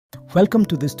Welcome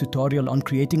to this tutorial on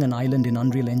creating an island in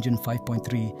Unreal Engine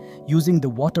 5.3 using the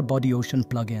Water Body Ocean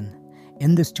plugin.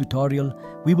 In this tutorial,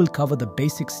 we will cover the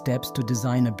basic steps to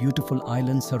design a beautiful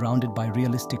island surrounded by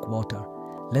realistic water.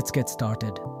 Let's get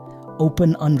started.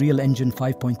 Open Unreal Engine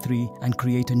 5.3 and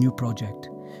create a new project.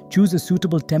 Choose a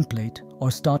suitable template or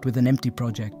start with an empty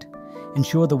project.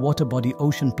 Ensure the Water Body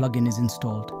Ocean plugin is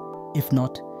installed. If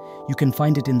not, you can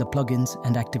find it in the plugins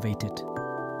and activate it.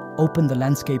 Open the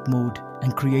landscape mode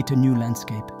and create a new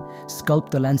landscape.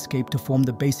 Sculpt the landscape to form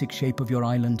the basic shape of your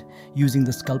island using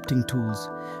the sculpting tools.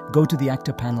 Go to the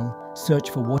actor panel, search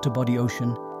for Water Body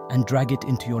Ocean, and drag it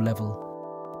into your level.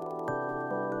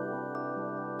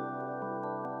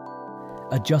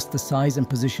 Adjust the size and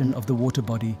position of the water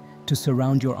body to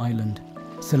surround your island.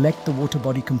 Select the water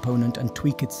body component and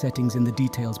tweak its settings in the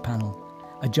Details panel.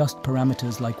 Adjust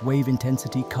parameters like wave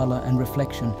intensity, color, and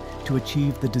reflection to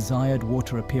achieve the desired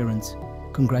water appearance.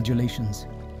 Congratulations!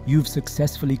 You've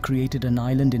successfully created an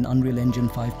island in Unreal Engine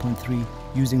 5.3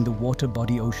 using the Water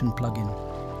Body Ocean plugin.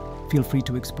 Feel free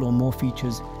to explore more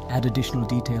features, add additional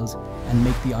details, and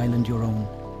make the island your own.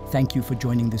 Thank you for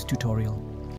joining this tutorial.